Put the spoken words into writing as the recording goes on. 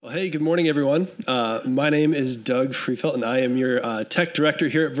Hey, good morning, everyone. My name is Doug Freefelt, and I am your tech director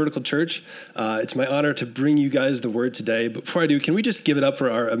here at Vertical Church. It's my honor to bring you guys the word today. But before I do, can we just give it up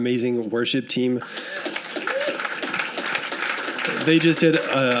for our amazing worship team? They just did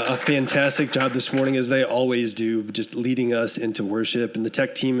a fantastic job this morning, as they always do, just leading us into worship, and the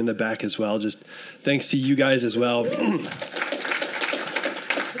tech team in the back as well. Just thanks to you guys as well.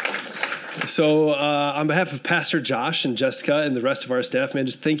 So on behalf of Pastor Josh and Jessica and the rest of our staff, man,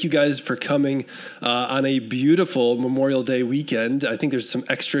 just thank you guys for coming on a beautiful Memorial Day weekend. I think there's some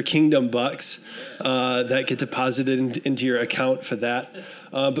extra Kingdom bucks that get deposited into your account for that.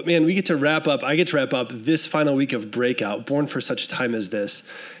 But man, we get to wrap up. I get to wrap up this final week of Breakout, Born for Such a Time as This.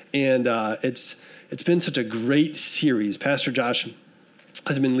 And it's been such a great series. Pastor Josh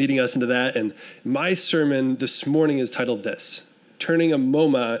has been leading us into that. And my sermon this morning is titled this: Turning a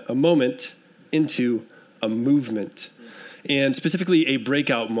moment into a movement, and specifically a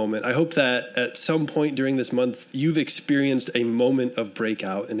breakout moment. I hope that at some point during this month, you've experienced a moment of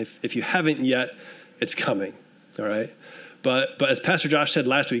breakout. And if you haven't yet, it's coming, all right? But as Pastor Josh said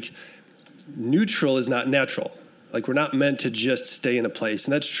last week, neutral is not natural. Like, we're not meant to just stay in a place.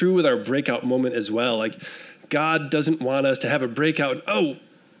 And that's true with our breakout moment as well. Like, God doesn't want us to have a breakout, and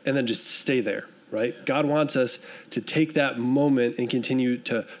then just stay there. Right? God wants us to take that moment and continue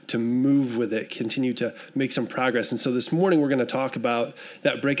to move with it, continue to make some progress. And so this morning we're going to talk about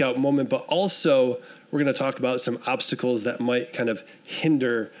that breakout moment, but also we're going to talk about some obstacles that might kind of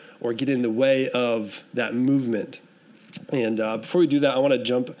hinder or get in the way of that movement. And before we do that, I want to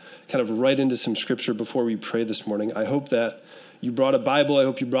jump kind of right into some scripture before we pray this morning. I hope that you brought a Bible. I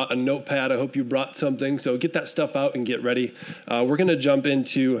hope you brought a notepad. I hope you brought something. So get that stuff out and get ready. We're going to jump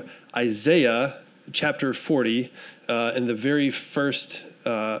into Isaiah chapter 40 in the very first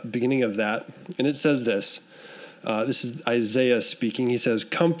beginning of that. And it says this. This is Isaiah speaking. He says,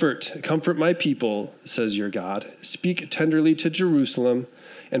 comfort my people, says your God. Speak tenderly to Jerusalem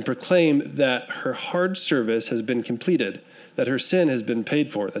and proclaim that her hard service has been completed, that her sin has been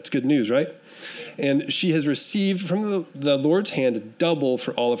paid for. That's good news, right? And she has received from the Lord's hand double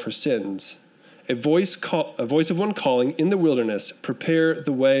for all of her sins. A voice of one calling in the wilderness, prepare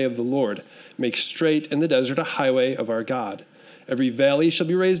the way of the Lord. Make straight in the desert a highway of our God. Every valley shall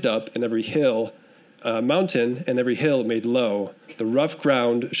be raised up, and every hill, mountain, and every hill made low. The rough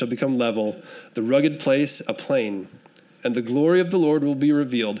ground shall become level, the rugged place a plain. And the glory of the Lord will be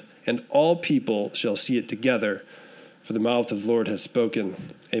revealed, and all people shall see it together. For the mouth of the Lord has spoken.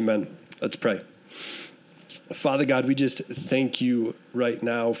 Amen. Let's pray. Father God, we just thank you right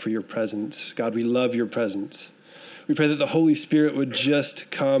now for your presence. God, we love your presence. We pray that the Holy Spirit would just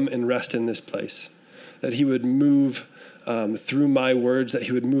come and rest in this place, that he would move through my words, that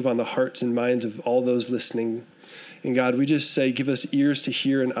he would move on the hearts and minds of all those listening. And God, we just say, give us ears to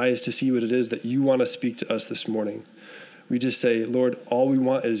hear and eyes to see what it is that you want to speak to us this morning. We just say, Lord, all we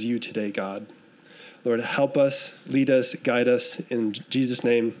want is you today, God. Lord, help us, lead us, guide us. In Jesus'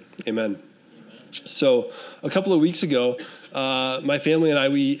 name, amen. So a couple of weeks ago, my family and I,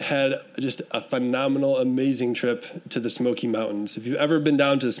 we had just a phenomenal, amazing trip to the Smoky Mountains. If you've ever been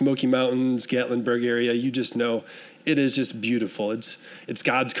down to the Smoky Mountains, Gatlinburg area, you just know it is just beautiful. It's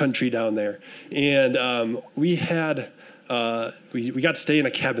God's country down there. And we got to stay in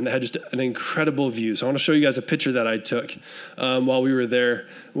a cabin that had just an incredible view. So I want to show you guys a picture that I took while we were there.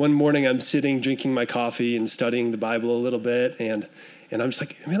 One morning, I'm sitting, drinking my coffee and studying the Bible a little bit, and I'm just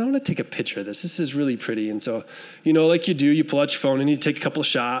like, man, I want to take a picture of this. This is really pretty. And so, like you do, you pull out your phone and you take a couple of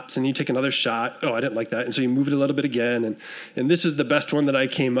shots and you take another shot. Oh, I didn't like that. And so you move it a little bit again. And this is the best one that I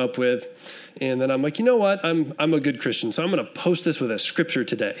came up with. And then I'm like, you know what? I'm a good Christian. So I'm going to post this with a scripture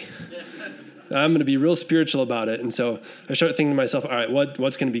today. I'm going to be real spiritual about it. And so I start thinking to myself, all right,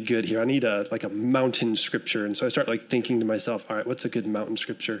 what's going to be good here? I need a mountain scripture. And so I start thinking to myself, all right, what's a good mountain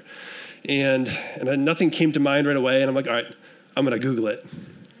scripture? And nothing came to mind right away. And I'm like, all right, I'm going to Google it.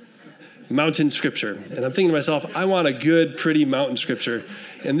 Mountain scripture. And I'm thinking to myself, I want a good, pretty mountain scripture.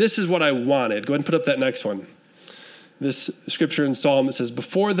 And this is what I wanted. Go ahead and put up that next one. This scripture in Psalm, it says,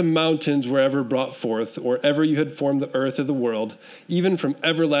 before the mountains were ever brought forth, or ever you had formed the earth or the world, even from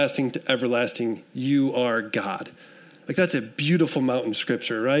everlasting to everlasting, you are God. That's a beautiful mountain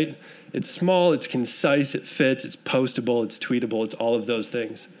scripture, right? It's small, it's concise, it fits, it's postable, it's tweetable, it's all of those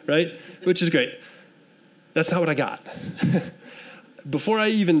things, right? Which is great. That's not what I got. Before I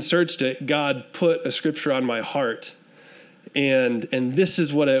even searched it, God put a scripture on my heart, and this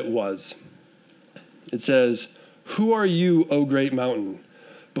is what it was. It says, who are you, O great mountain?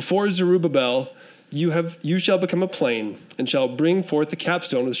 Before Zerubbabel, you shall become a plain, and shall bring forth the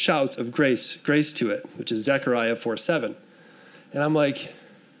capstone with shouts of grace to it, which is Zechariah 4:7. And I'm like,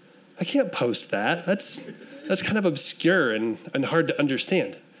 I can't post that. That's kind of obscure and hard to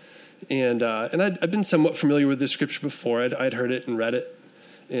understand. And I'd been somewhat familiar with this scripture before. I'd heard it and read it.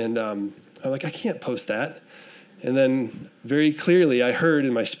 And I'm like, I can't post that. And then very clearly I heard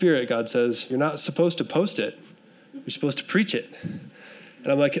in my spirit, God says, you're not supposed to post it. You're supposed to preach it. And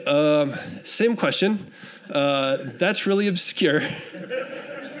I'm like, same question. That's really obscure.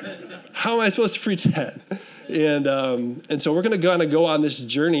 How am I supposed to preach that? And so we're going to go on this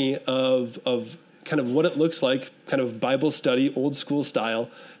journey of kind of what it looks like, kind of Bible study, old school style,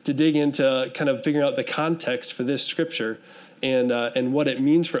 to dig into kind of figuring out the context for this scripture and what it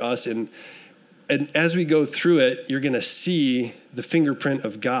means for us. And as we go through it, you're going to see the fingerprint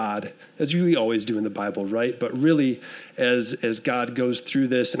of God, as we always do in the Bible, right? But really, as God goes through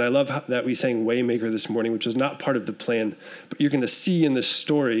this, and I love that we sang Waymaker this morning, which was not part of the plan, but you're going to see in this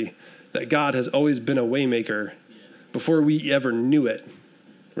story that God has always been a waymaker before we ever knew it,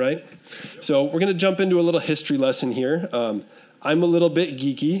 right? So we're going to jump into a little history lesson here. I'm a little bit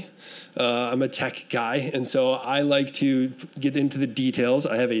geeky. I'm a tech guy, and so I like to get into the details.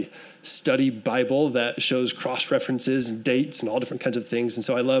 I have a study Bible that shows cross-references and dates and all different kinds of things, and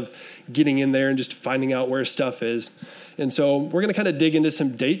so I love getting in there and just finding out where stuff is. And so we're going to kind of dig into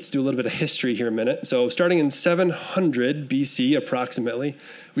some dates, do a little bit of history here in a minute. So starting in 700 BC approximately,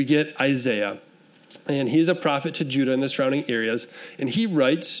 we get Isaiah. And he's a prophet to Judah and the surrounding areas. And he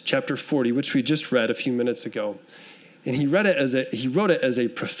writes chapter 40, which we just read a few minutes ago. And he wrote it as a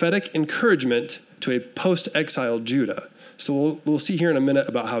prophetic encouragement to a post-exile Judah. So we'll see here in a minute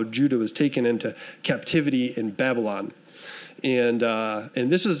about how Judah was taken into captivity in Babylon. And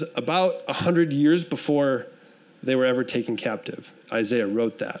this was about 100 years before they were ever taken captive. Isaiah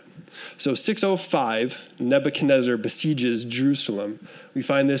wrote that. So 605, Nebuchadnezzar besieges Jerusalem. We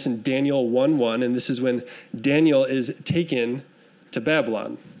find this in Daniel 1:1, and this is when Daniel is taken to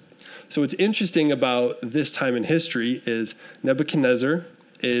Babylon. So what's interesting about this time in history is Nebuchadnezzar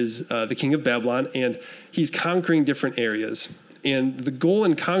is the king of Babylon, and he's conquering different areas. And the goal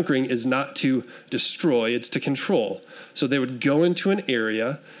in conquering is not to destroy, it's to control. So they would go into an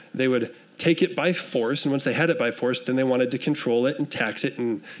area, they would take it by force, and once they had it by force, then they wanted to control it and tax it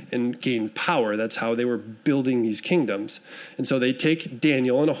and gain power. That's how they were building these kingdoms. And so they take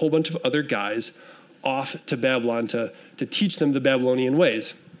Daniel and a whole bunch of other guys off to Babylon to teach them the Babylonian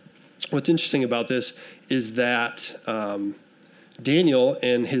ways. What's interesting about this is that Daniel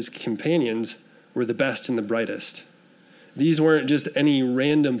and his companions were the best and the brightest. These weren't just any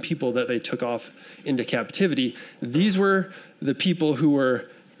random people that they took off into captivity. These were the people who were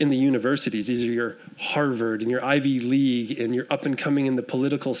in the universities. These are your Harvard and your Ivy League and your up and coming in the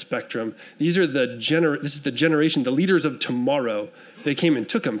political spectrum. These are this is the generation, the leaders of tomorrow. They came and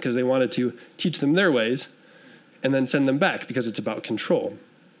took them because they wanted to teach them their ways and then send them back because it's about control.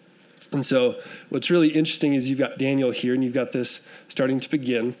 And so what's really interesting is you've got Daniel here and you've got this starting to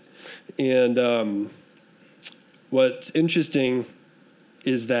begin. And what's interesting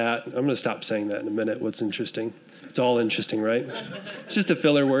is that, I'm going to stop saying that in a minute, what's interesting. It's all interesting, right? It's just a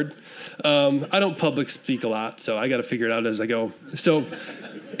filler word. I don't public speak a lot, so I got to figure it out as I go. So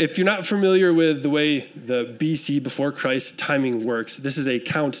if you're not familiar with the way the BC, before Christ, timing works, this is a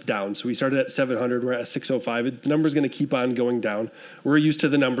countdown. So we started at 700, we're at 605. The number's going to keep on going down. We're used to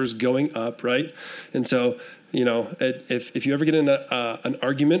the numbers going up, right? And so, you know, if you ever get in an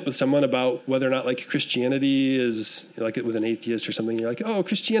argument with someone about whether or not, like, Christianity is, like, with an atheist or something, you're like, oh,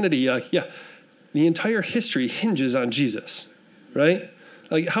 Christianity, yeah. The entire history hinges on Jesus, right?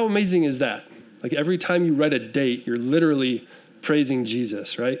 Like, how amazing is that? Like, every time you write a date, you're literally praising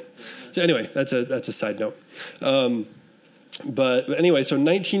Jesus, right? So anyway, that's a side note. But anyway, so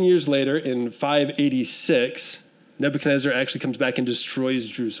 19 years later, in 586, Nebuchadnezzar actually comes back and destroys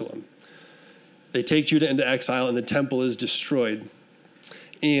Jerusalem. They take Judah into exile, and the temple is destroyed.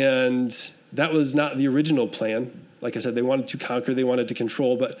 And that was not the original plan. Like I said, they wanted to conquer, they wanted to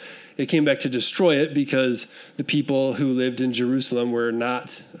control, but it came back to destroy it because the people who lived in Jerusalem were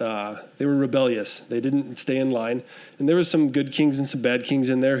not, they were rebellious. They didn't stay in line. And there was some good kings and some bad kings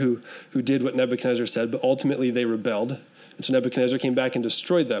in there who did what Nebuchadnezzar said, but ultimately they rebelled. And so Nebuchadnezzar came back and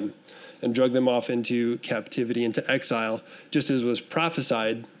destroyed them and dragged them off into captivity, into exile, just as was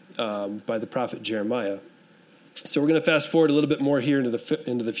prophesied by the prophet Jeremiah. So we're going to fast forward a little bit more here into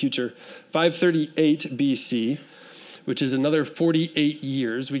the future. 538 BC, which is another 48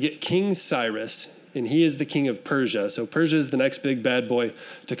 years, we get King Cyrus, and he is the king of Persia. So Persia is the next big bad boy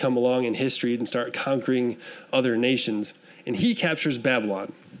to come along in history and start conquering other nations. And he captures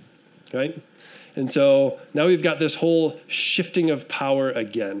Babylon, right? And so now we've got this whole shifting of power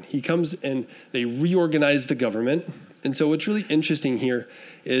again. He comes and they reorganize the government, And so what's really interesting here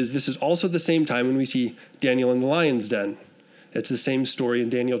is this is also the same time when we see Daniel in the lion's den. It's the same story in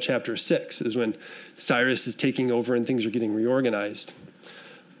Daniel chapter 6, is when Cyrus is taking over and things are getting reorganized.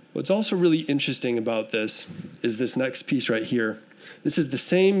 What's also really interesting about this is this next piece right here. This is the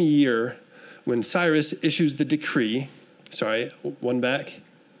same year when Cyrus issues the decree. Sorry, one back.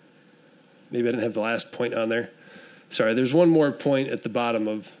 Maybe I didn't have the last point on there. Sorry, there's one more point at the bottom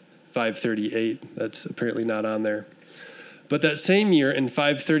of 538 that's apparently not on there. But that same year in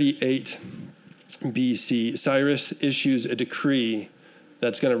 538 BC, Cyrus issues a decree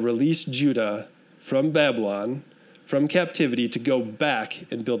that's going to release Judah from Babylon, from captivity, to go back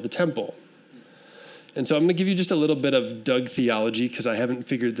and build the temple. And so I'm going to give you just a little bit of Doug theology because I haven't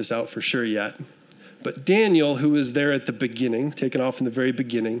figured this out for sure yet. But Daniel, who was there at the beginning, taken off in the very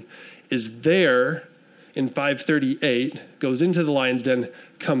beginning, is there in 538, goes into the lion's den,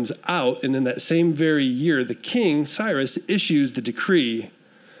 comes out, and in that same very year, the king, Cyrus, issues the decree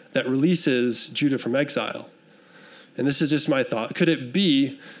that releases Judah from exile. And this is just my thought. Could it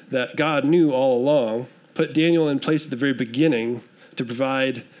be that God knew all along, put Daniel in place at the very beginning to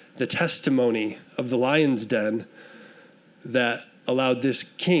provide the testimony of the lion's den that allowed this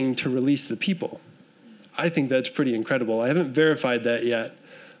king to release the people? I think that's pretty incredible. I haven't verified that yet,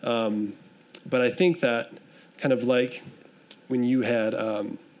 but I think that kind of like when you had,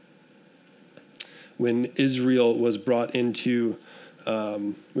 when Israel was brought into,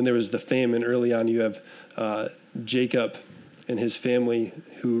 when there was the famine early on, you have Jacob and his family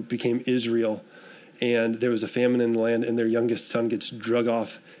who became Israel, and there was a famine in the land, and their youngest son gets drug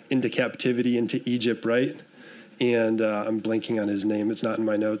off into captivity into Egypt, right? And I'm blanking on his name. It's not in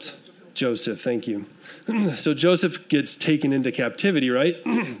my notes. Joseph, thank you. So Joseph gets taken into captivity, right?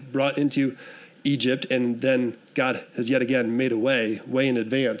 Brought into Egypt, and then God has yet again made a way in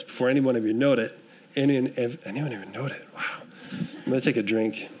advance before anyone ever knew it. Anyone ever knew it? Wow. I'm going to take a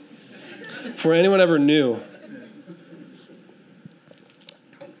drink. Before anyone ever knew.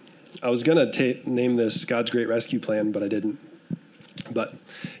 I was going to name this God's Great Rescue Plan, but I didn't. But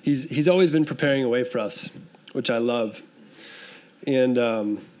he's always been preparing a way for us, which I love.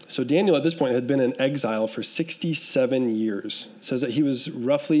 And so Daniel at this point had been in exile for 67 years. It says that he was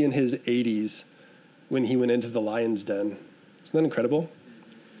roughly in his 80s when he went into the lion's den. Isn't that incredible?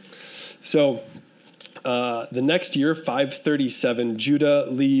 So the next year, 537, Judah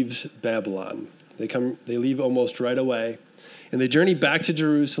leaves Babylon. They leave almost right away. And they journey back to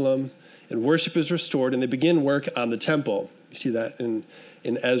Jerusalem, and worship is restored, and they begin work on the temple. You see that in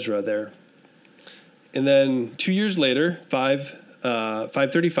Ezra there. And then 2 years later,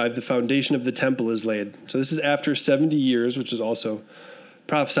 535, the foundation of the temple is laid. So this is after 70 years, which is also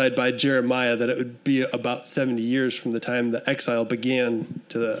prophesied by Jeremiah that it would be about 70 years from the time the exile began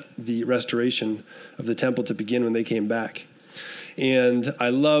to the restoration of the temple to begin when they came back. And I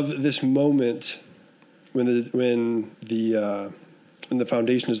love this moment when the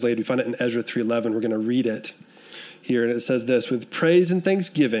foundation is laid. We find it in Ezra 3:11. We're going to read it here, and it says this: "With praise and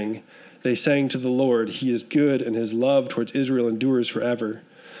thanksgiving they sang to the Lord. He is good, and his love towards Israel endures forever.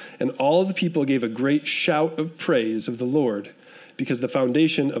 And all the people gave a great shout of praise of the Lord, because the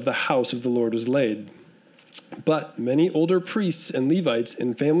foundation of the house of the Lord was laid. But many older priests and Levites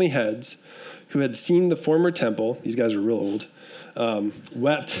and family heads who had seen the former temple," these guys are real old,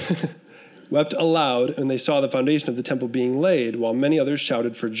 wept aloud when they saw the foundation of the temple being laid, while many others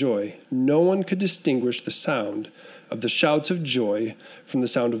shouted for joy. No one could distinguish the sound of the shouts of joy from the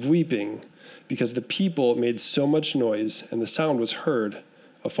sound of weeping, because the people made so much noise, and the sound was heard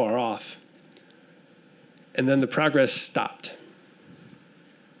afar off." And then the progress stopped.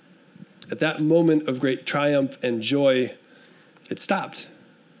 At that moment of great triumph and joy, it stopped.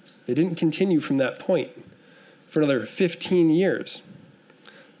 They didn't continue from that point for another 15 years.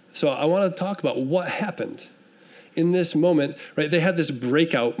 So I want to talk about what happened in this moment, right? They had this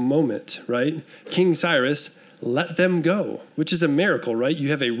breakout moment, right? King Cyrus let them go, which is a miracle, right? You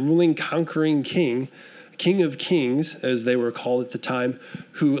have a ruling, conquering king, King of Kings, as they were called at the time,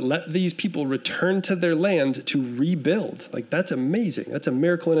 who let these people return to their land to rebuild. Like, that's amazing. That's a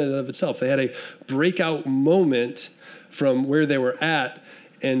miracle in and of itself. They had a breakout moment from where they were at,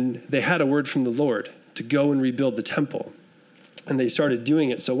 and they had a word from the Lord to go and rebuild the temple. And they started doing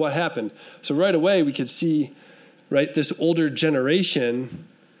it. So what happened? So right away we could see, right, this older generation,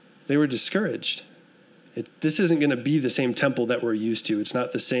 they were discouraged. This isn't going to be the same temple that we're used to. It's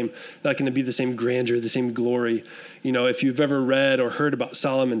not going to be the same grandeur, the same glory. You know, if you've ever read or heard about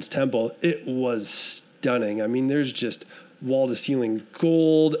Solomon's temple, it was stunning. I mean, there's just wall-to-ceiling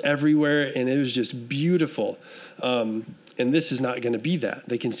gold everywhere, and it was just beautiful. And this is not going to be that.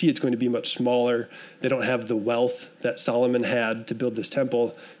 They can see it's going to be much smaller. They don't have the wealth that Solomon had to build this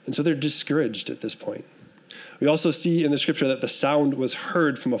temple. And so they're discouraged at this point. We also see in the scripture that the sound was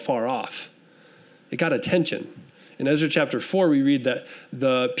heard from afar off. It got attention. In Ezra chapter 4, we read that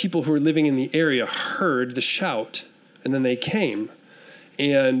the people who were living in the area heard the shout, and then they came.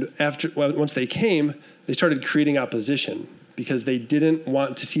 And once they came, they started creating opposition because they didn't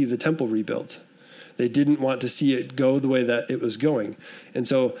want to see the temple rebuilt. They didn't want to see it go the way that it was going. And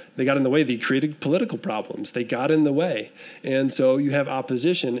so they got in the way. They created political problems. They got in the way. And so you have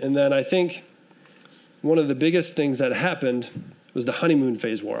opposition. And then I think one of the biggest things that happened was the honeymoon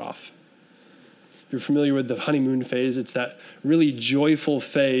phase wore off. If you're familiar with the honeymoon phase, it's that really joyful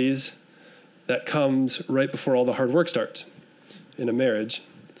phase that comes right before all the hard work starts in a marriage.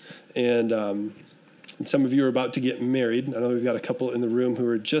 And some of you are about to get married. I know we've got a couple in the room who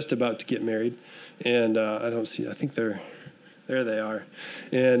are just about to get married. And I think there they are.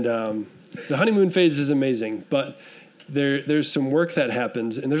 And the honeymoon phase is amazing, but there's some work that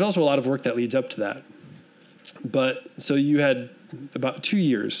happens, and there's also a lot of work that leads up to that. But so you had about 2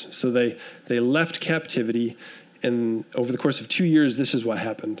 years. So they left captivity, and over the course of 2 years, this is what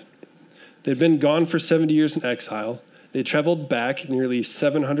happened. They'd been gone for 70 years in exile. They traveled back nearly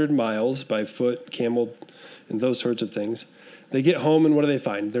 700 miles by foot, camel, and those sorts of things. They get home, and what do they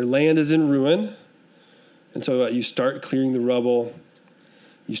find? Their land is in ruin. And so you start clearing the rubble.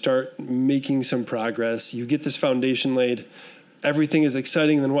 You start making some progress. You get this foundation laid. Everything is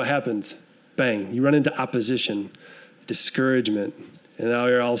exciting. And then what happens? Bang. You run into opposition, discouragement. And now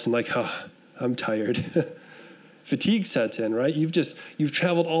you're all of a sudden like, oh, I'm tired. Fatigue sets in, right? You've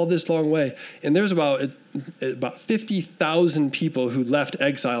traveled all this long way. And there's about 50,000 people who left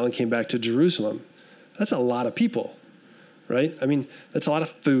exile and came back to Jerusalem. That's a lot of people, right? I mean, that's a lot of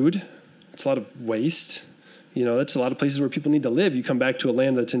food. It's a lot of waste. That's a lot of places where people need to live. You come back to a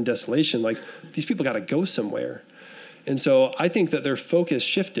land that's in desolation. Like, these people got to go somewhere. And so I think that their focus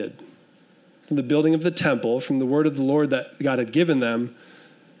shifted from the building of the temple, from the word of the Lord that God had given them,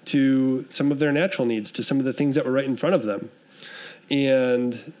 to some of their natural needs, to some of the things that were right in front of them.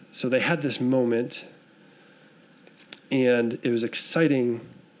 And so they had this moment, and it was exciting,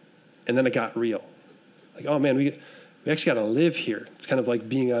 and then it got real. Like, oh man, we actually got to live here. It's kind of like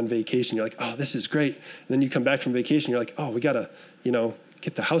being on vacation. You're like, oh, this is great. And then you come back from vacation, you're like, oh, we got to,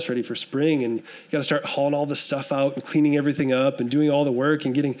 get the house ready for spring, and you got to start hauling all the stuff out and cleaning everything up and doing all the work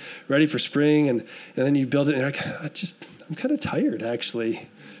and getting ready for spring. And then you build it, and you're like, I'm kind of tired, actually.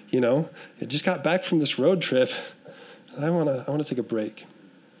 I just got back from this road trip, and I want to take a break.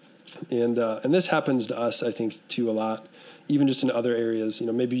 And this happens to us, I think, too, a lot, even just in other areas.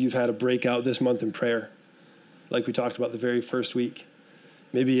 Maybe you've had a breakout this month in prayer, like we talked about the very first week.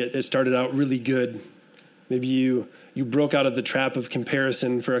 Maybe it started out really good. Maybe you broke out of the trap of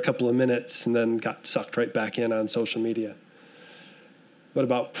comparison for a couple of minutes and then got sucked right back in on social media. What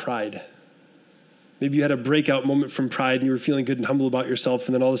about pride? Maybe you had a breakout moment from pride and you were feeling good and humble about yourself,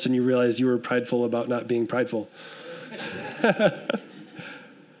 and then all of a sudden you realized you were prideful about not being prideful.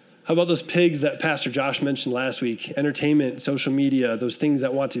 How about those pigs that Pastor Josh mentioned last week? Entertainment, social media, those things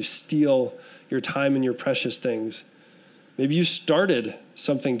that want to steal your time and your precious things. Maybe you started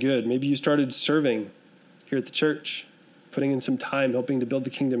something good. Maybe you started serving here at the church, putting in some time, helping to build the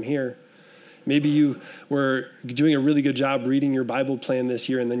kingdom here. Maybe you were doing a really good job reading your Bible plan this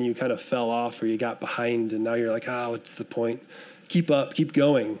year, and then you kind of fell off or you got behind, and now you're like, oh, what's the point? Keep up, keep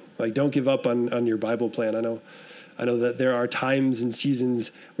going. Like, don't give up on your Bible plan. I know that there are times and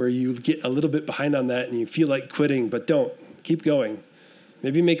seasons where you get a little bit behind on that and you feel like quitting, but don't. Keep going.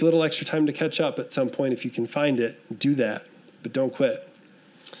 Maybe make a little extra time to catch up at some point if you can find it. Do that, but don't quit.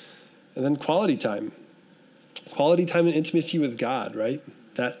 And then quality time. Quality time and intimacy with God, right?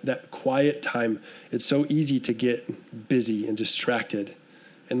 That quiet time. It's so easy to get busy and distracted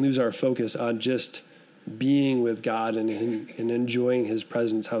and lose our focus on just being with God and enjoying his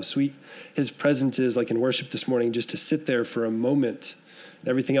presence. How sweet his presence is, like in worship this morning, just to sit there for a moment and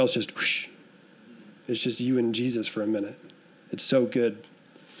everything else just whoosh. It's just you and Jesus for a minute. It's so good.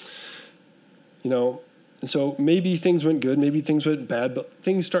 And so maybe things went good, maybe things went bad, but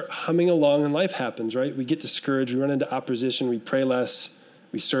things start humming along and life happens, right? We get discouraged, we run into opposition, we pray less,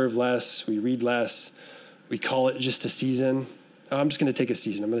 we serve less, we read less, we call it just a season. Oh, I'm just going to take a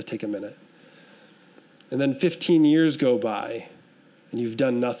season, I'm going to take a minute. And then 15 years go by and you've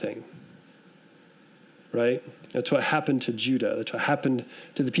done nothing, right? That's what happened to Judah. That's what happened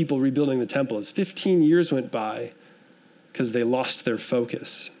to the people rebuilding the temple. Is 15 years went by because they lost their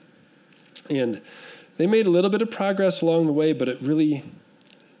focus. And they made a little bit of progress along the way, but it really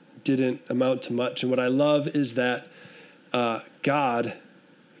didn't amount to much. And what I love is that God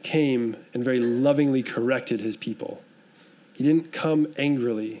came and very lovingly corrected his people. He didn't come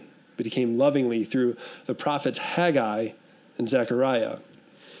angrily, but he came lovingly through the prophets Haggai and Zechariah.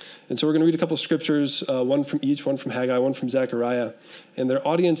 And so we're going to read a couple scriptures, one from each, one from Haggai, one from Zechariah. And their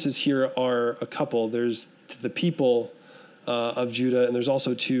audiences here are a couple. There's to the people of Judah, and there's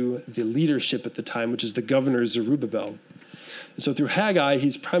also to the leadership at the time, which is the governor Zerubbabel. And so through Haggai,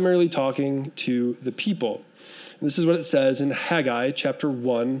 he's primarily talking to the people. And this is what it says in Haggai chapter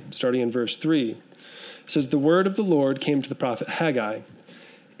 1, starting in verse 3. It says, "The word of the Lord came to the prophet Haggai.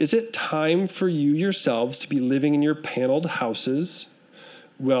 Is it time for you yourselves to be living in your paneled houses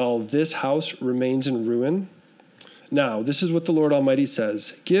while this house remains in ruin? Now, this is what the Lord Almighty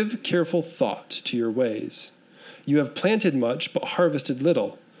says. Give careful thought to your ways. You have planted much, but harvested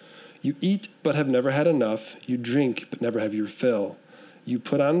little. You eat, but have never had enough. You drink, but never have your fill. You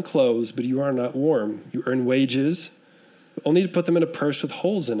put on clothes, but you are not warm. You earn wages, but only to put them in a purse with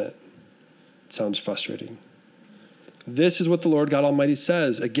holes in it." It sounds frustrating. This is what the Lord God Almighty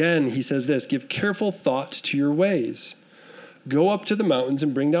says. Again, he says this, "Give careful thought to your ways. Go up to the mountains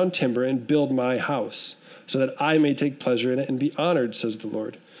and bring down timber and build my house, so that I may take pleasure in it and be honored, says the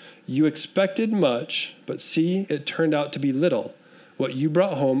Lord. You expected much, but see, it turned out to be little. What you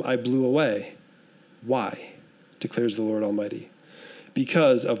brought home, I blew away. Why? Declares the Lord Almighty.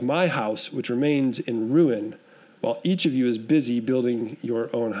 Because of my house, which remains in ruin, while each of you is busy building your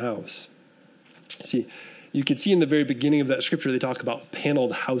own house." See, you can see in the very beginning of that scripture, they talk about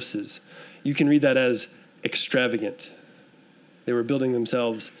paneled houses. You can read that as extravagant. They were building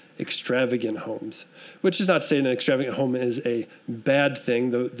themselves extravagant homes, which is not to say an extravagant home is a bad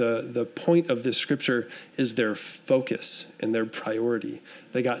thing. The point of this scripture is their focus and their priority.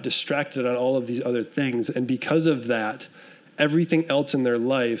 They got distracted on all of these other things, and because of that, everything else in their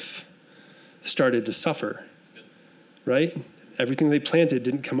life started to suffer, right? Everything they planted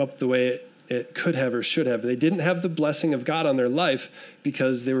didn't come up the way it could have or should have. They didn't have the blessing of God on their life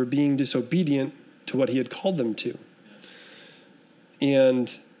because they were being disobedient to what he had called them to.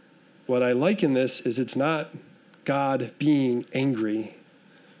 And what I like in this is it's not God being angry.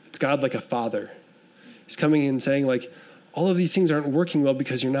 It's God like a father. He's coming in saying, like, all of these things aren't working well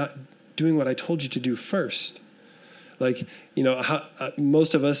because you're not doing what I told you to do first. Like, you know,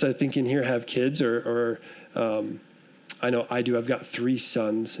 most of us, I think, in here have kids, or I know I do. I've got 3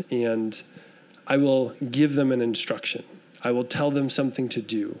 sons, and I will give them an instruction. I will tell them something to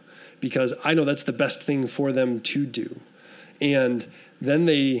do because I know that's the best thing for them to do. And then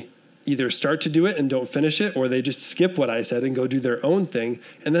they either start to do it and don't finish it, or they just skip what I said and go do their own thing.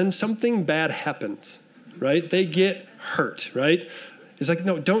 And then something bad happens, right? They get hurt, right? It's like,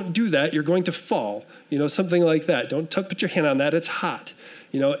 no, don't do that. You're going to fall, you know, something like that. Don't put your hand on that. It's hot,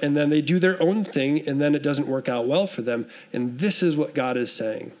 you know, and then they do their own thing, and then it doesn't work out well for them. And this is what God is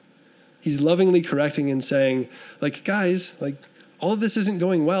saying. He's lovingly correcting and saying, like, guys, like, all of this isn't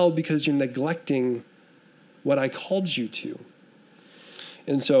going well because you're neglecting what I called you to.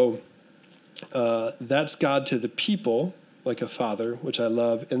 And so that's God to the people, like a father, which I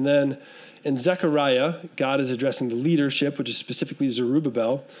love. And then in Zechariah, God is addressing the leadership, which is specifically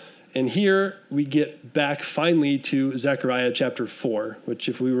Zerubbabel. And here we get back finally to Zechariah chapter 4, which,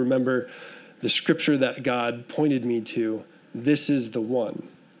 if we remember the scripture that God pointed me to, this is the one.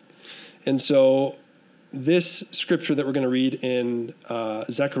 And so this scripture that we're going to read in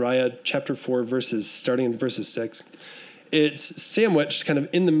Zechariah chapter 4, starting in verses 6, it's sandwiched kind of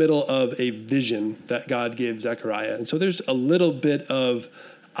in the middle of a vision that God gave Zechariah. And so there's a little bit of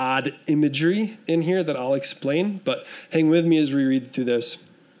odd imagery in here that I'll explain, but hang with me as we read through this,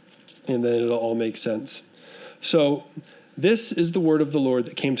 and then it'll all make sense. So this is the word of the Lord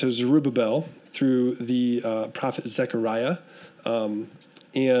that came to Zerubbabel through the prophet Zechariah.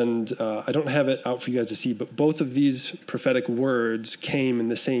 And I don't have it out for you guys to see, but both of these prophetic words came in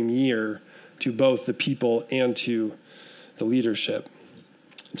the same year to both the people and to the leadership.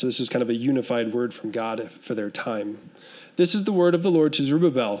 So this is kind of a unified word from God for their time. This is the word of the Lord to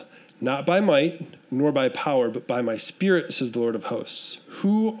Zerubbabel, not by might, nor by power, but by my spirit, says the Lord of hosts.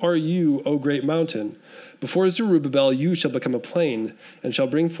 Who are you, O great mountain? Before Zerubbabel you shall become a plain, and shall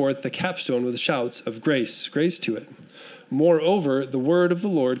bring forth the capstone with shouts of grace to it. Moreover, the word of the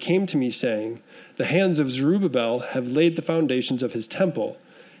Lord came to me, saying, the hands of Zerubbabel have laid the foundations of his temple.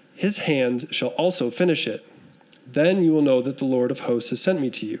 His hands shall also finish it. Then you will know that the Lord of hosts has sent me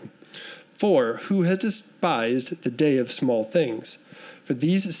to you. For who has despised the day of small things? For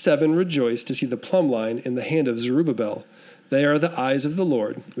these 7 rejoice to see the plumb line in the hand of Zerubbabel. They are the eyes of the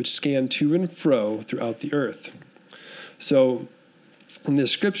Lord, which scan to and fro throughout the earth. So in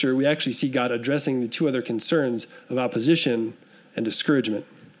this scripture, we actually see God addressing the two other concerns of opposition and discouragement.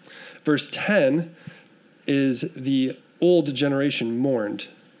 Verse 10 is the old generation mourned,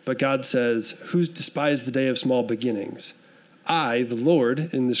 but God says, who's despised the day of small beginnings? I, the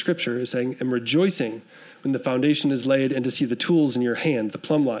Lord, in the scripture, is saying, am rejoicing when the foundation is laid and to see the tools in your hand, the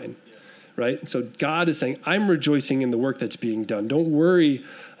plumb line, right? So God is saying, I'm rejoicing in the work that's being done. Don't worry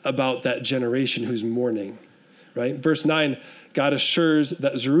about that generation who's mourning, right? Verse 9, God assures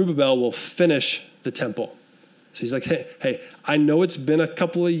that Zerubbabel will finish the temple. So he's like, hey, I know it's been a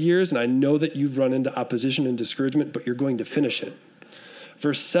couple of years, and I know that you've run into opposition and discouragement, but you're going to finish it.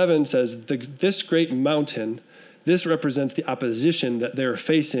 Verse 7 says, this great mountain, this represents the opposition that they're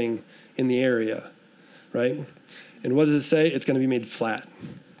facing in the area, right? And what does it say? It's going to be made flat.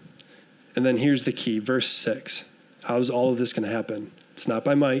 And then here's the key, verse 6. How is all of this going to happen? It's not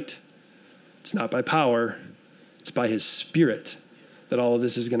by might. It's not by power. It's by his Spirit that all of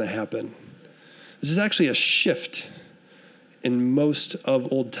this is going to happen. This is actually a shift in most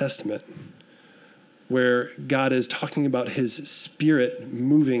of Old Testament, where God is talking about his Spirit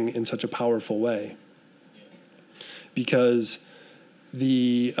moving in such a powerful way. Because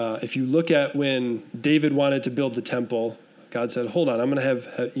if you look at when David wanted to build the temple, God said, hold on, I'm going to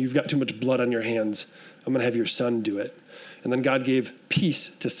have you've got too much blood on your hands. I'm going to have your son do it. And then God gave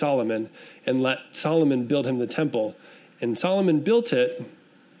peace to Solomon and let Solomon build him the temple. And Solomon built it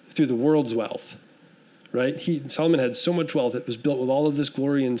through the world's wealth, right? Solomon had so much wealth. It was built with all of this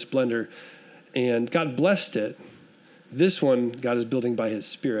glory and splendor. And God blessed it. This one, God is building by his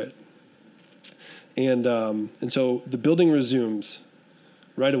Spirit. And so the building resumes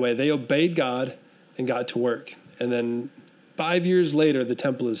right away. They obeyed God and got to work. And then 5 years later, the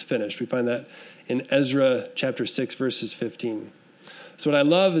temple is finished. We find that in Ezra chapter 6, verses 15. So what I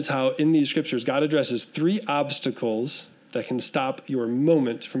love is how in these scriptures, God addresses 3 obstacles that can stop your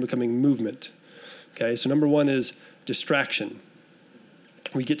moment from becoming movement. Okay, so number 1 is distraction.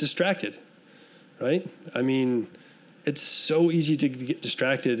 We get distracted, right? I mean, it's so easy to get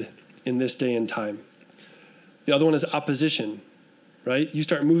distracted in this day and time. The other one is opposition, right? You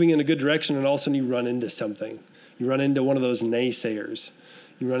start moving in a good direction and all of a sudden you run into something. You run into one of those naysayers.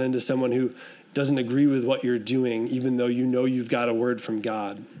 You run into someone who doesn't agree with what you're doing, even though you know you've got a word from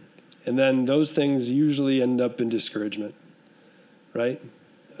God. And then those things usually end up in discouragement, right?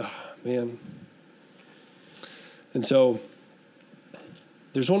 Oh, man. And so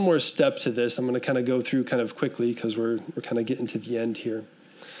there's one more step to this. I'm going to kind of go through kind of quickly because we're kind of getting to the end here.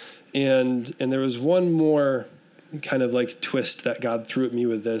 And there was one more kind of like twist that God threw at me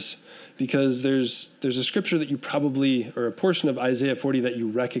with this, because there's a scripture that you probably, or a portion of Isaiah 40 that you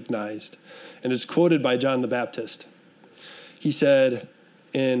recognized, and it's quoted by John the Baptist. He said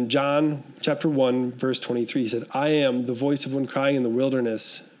in John chapter 1, verse 23, he said, I am the voice of one crying in the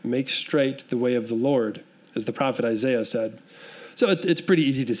wilderness, make straight the way of the Lord, as the prophet Isaiah said. So it's pretty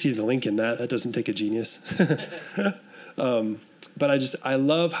easy to see the link in that. That doesn't take a genius. But I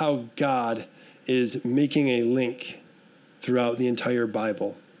love how God is making a link throughout the entire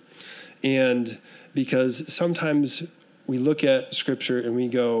Bible. And because sometimes we look at scripture and we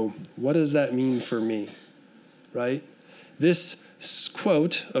go, what does that mean for me? Right? This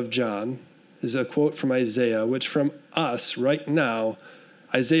quote of John is a quote from Isaiah, which from us right now,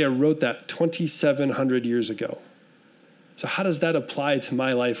 Isaiah wrote that 2,700 years ago. So how does that apply to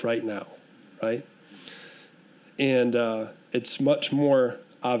my life right now? Right? And it's much more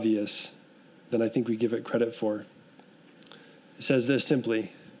obvious than I think we give it credit for. It says this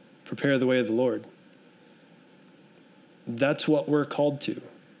simply, prepare the way of the Lord. That's what we're called to.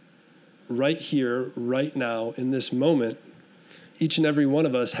 Right here, right now, in this moment, each and every one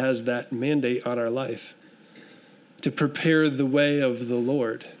of us has that mandate on our life to prepare the way of the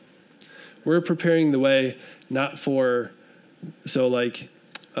Lord. We're preparing the way not for,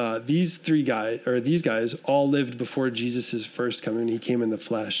 these guys all lived before Jesus' first coming. He came in the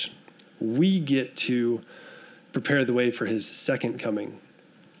flesh. We get to prepare the way for his second coming.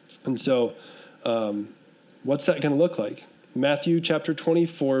 And so what's that going to look like? Matthew chapter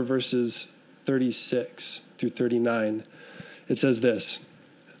 24, verses 36 through 39. It says this,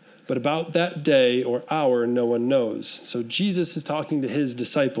 but about that day or hour, no one knows. So Jesus is talking to his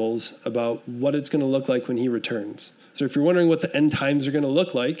disciples about what it's going to look like when he returns. So if you're wondering what the end times are going to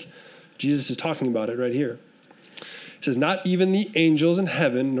look like, Jesus is talking about it right here. It says, not even the angels in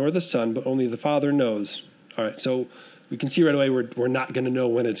heaven, nor the Son, but only the Father knows. All right, so we can see right away we're not going to know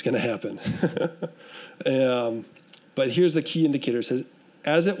when it's going to happen. But here's the key indicator. It says,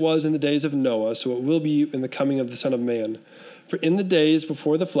 as it was in the days of Noah, so it will be in the coming of the Son of Man. For in the days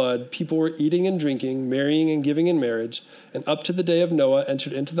before the flood, people were eating and drinking, marrying and giving in marriage, and up to the day of Noah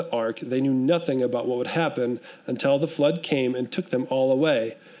entered into the ark, they knew nothing about what would happen until the flood came and took them all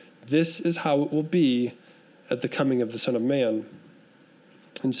away. This is how it will be at the coming of the Son of Man.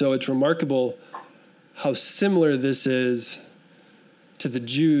 And so it's remarkable how similar this is to the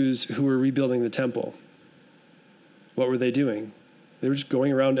Jews who were rebuilding the temple. What were they doing? They were just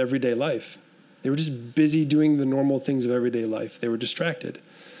going around everyday life. They were just busy doing the normal things of everyday life. They were distracted.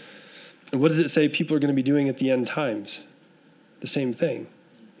 And what does it say people are going to be doing at the end times? The same thing.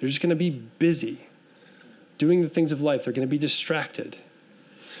 They're just going to be busy doing the things of life. They're going to be distracted.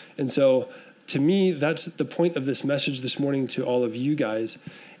 And so, to me, that's the point of this message this morning to all of you guys,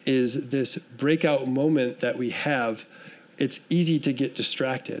 is this breakout moment that we have. It's easy to get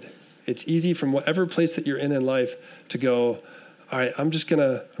distracted. It's easy from whatever place that you're in life to go, all right, I'm just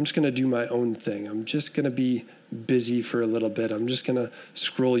gonna do my own thing. I'm just gonna be busy for a little bit. I'm just gonna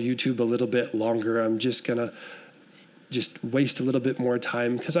scroll YouTube a little bit longer. I'm just gonna waste a little bit more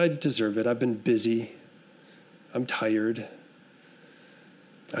time because I deserve it. I've been busy. I'm tired.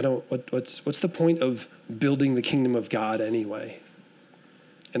 What's the point of building the kingdom of God anyway?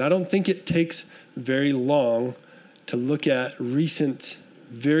 And I don't think it takes very long to look at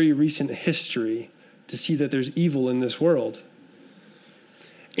very recent history to see that there's evil in this world.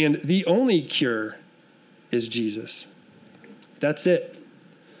 And the only cure is Jesus. That's it.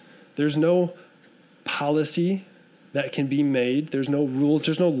 There's no policy that can be made. There's no rules.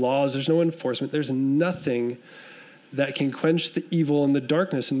 There's no laws. There's no enforcement. There's nothing that can quench the evil and the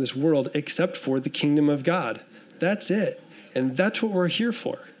darkness in this world except for the kingdom of God. That's it. And that's what we're here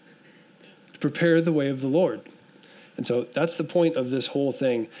for, to prepare the way of the Lord. And so that's the point of this whole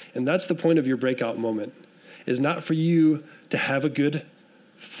thing. And that's the point of your breakout moment, is not for you to have a good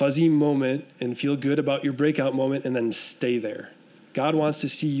fuzzy moment and feel good about your breakout moment and then stay there. God wants to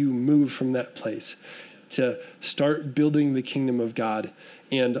see you move from that place to start building the kingdom of God.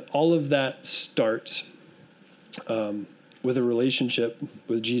 And all of that starts with a relationship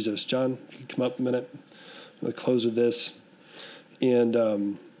with Jesus. John, if you could come up a minute. I'm going to close with this.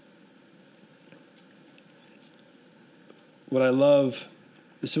 And what I love,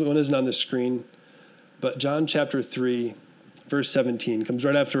 this one isn't on the screen, but John chapter 3, verse 17 comes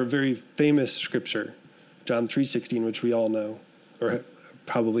right after a very famous scripture, John 3:16, which we all know or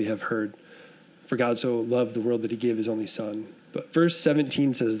probably have heard. For God so loved the world that he gave his only son. But verse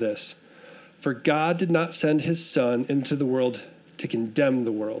 17 says this: for God did not send his son into the world to condemn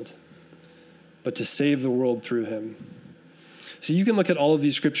the world, but to save the world through him. So you can look at all of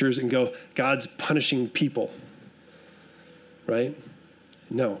these scriptures and go, God's punishing people, right?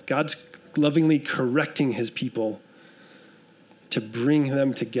 No, God's lovingly correcting his people to bring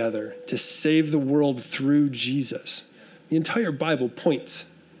them together, to save the world through Jesus. The entire Bible points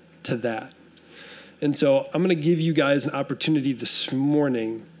to that. And so I'm going to give you guys an opportunity this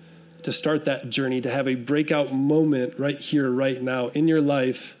morning to start that journey, to have a breakout moment right here, right now in your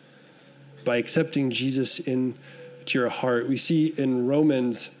life by accepting Jesus into your heart. We see in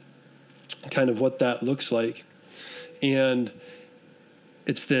Romans kind of what that looks like. And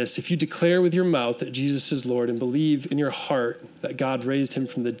it's this: if you declare with your mouth that Jesus is Lord and believe in your heart that God raised him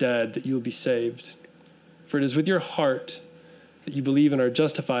from the dead, that you will be saved. For it is with your heart that you believe and are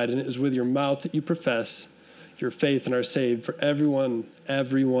justified, and it is with your mouth that you profess your faith and are saved. For everyone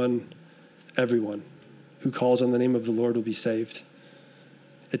who calls on the name of the Lord will be saved.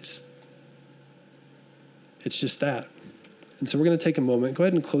 It's just that. And so we're going to take a moment. Go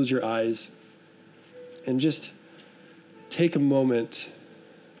ahead and close your eyes and just take a moment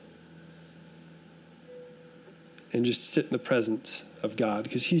and just sit in the presence of God,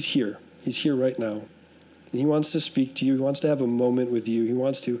 because he's here. He's here right now. And he wants to speak to you. He wants to have a moment with you. He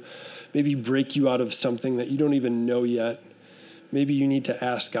wants to maybe break you out of something that you don't even know yet. Maybe you need to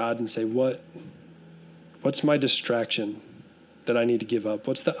ask God and say, what's my distraction that I need to give up?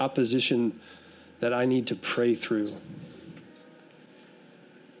 What's the opposition that I need to pray through?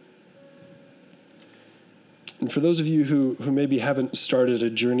 And for those of you who maybe haven't started a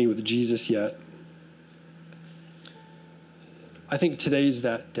journey with Jesus yet, I think today's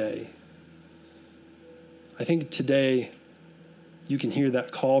that day. I think today you can hear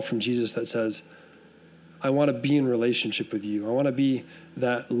that call from Jesus that says, I want to be in relationship with you. I want to be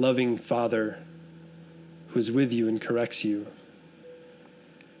that loving Father who is with you and corrects you.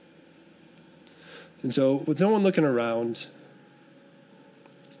 And so with no one looking around,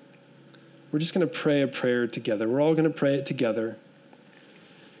 we're just going to pray a prayer together. We're all going to pray it together.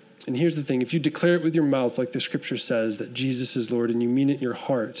 And here's the thing: if you declare it with your mouth, like the scripture says, that Jesus is Lord, and you mean it in your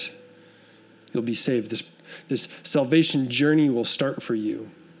heart, you'll be saved. this salvation journey will start for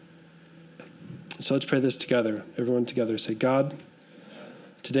you. So let's pray this together. Everyone together say, God,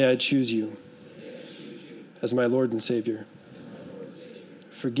 today I choose you as my Lord and Savior.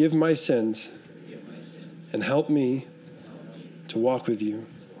 Forgive my sins and help me to walk with you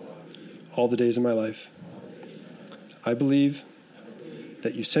all the days of my life. I believe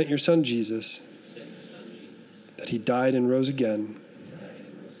that you sent your son Jesus, that he died and rose again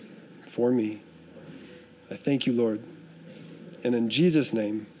for me. I thank you, Lord. And in Jesus'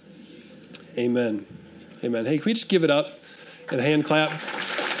 name, amen. Amen. Hey, can we just give it up and a hand clap?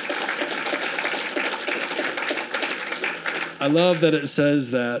 I love that it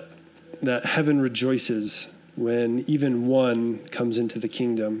says that heaven rejoices when even one comes into the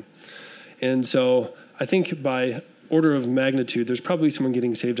kingdom. And so I think by order of magnitude, there's probably someone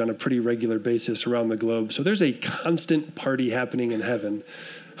getting saved on a pretty regular basis around the globe. So there's a constant party happening in heaven.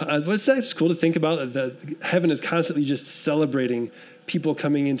 What's that? It's cool to think about that heaven is constantly just celebrating people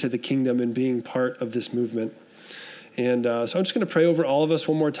coming into the kingdom and being part of this movement. And so I'm just going to pray over all of us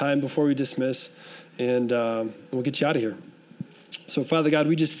one more time before we dismiss, and we'll get you out of here. So Father God,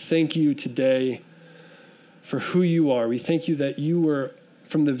 we just thank you today for who you are. We thank you that you were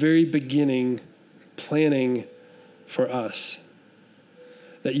from the very beginning planning for us,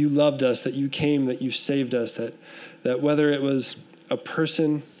 that you loved us, that you came, that you saved us, that whether it was a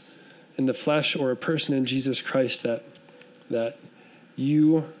person in the flesh or a person in Jesus Christ, that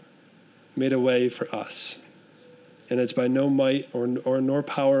you made a way for us. And it's by no might or nor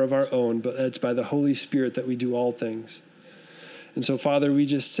power of our own, but it's by the Holy Spirit that we do all things. And so, Father, we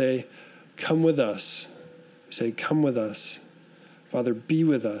just say, come with us. We say, come with us. Father, be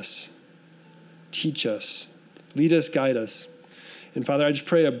with us. Teach us. Lead us, guide us. And Father, I just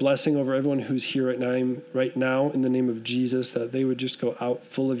pray a blessing over everyone who's here right now in the name of Jesus, that they would just go out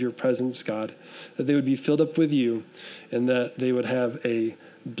full of your presence, God, that they would be filled up with you, and that they would have a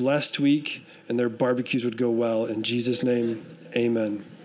blessed week and their barbecues would go well. In Jesus' name, amen.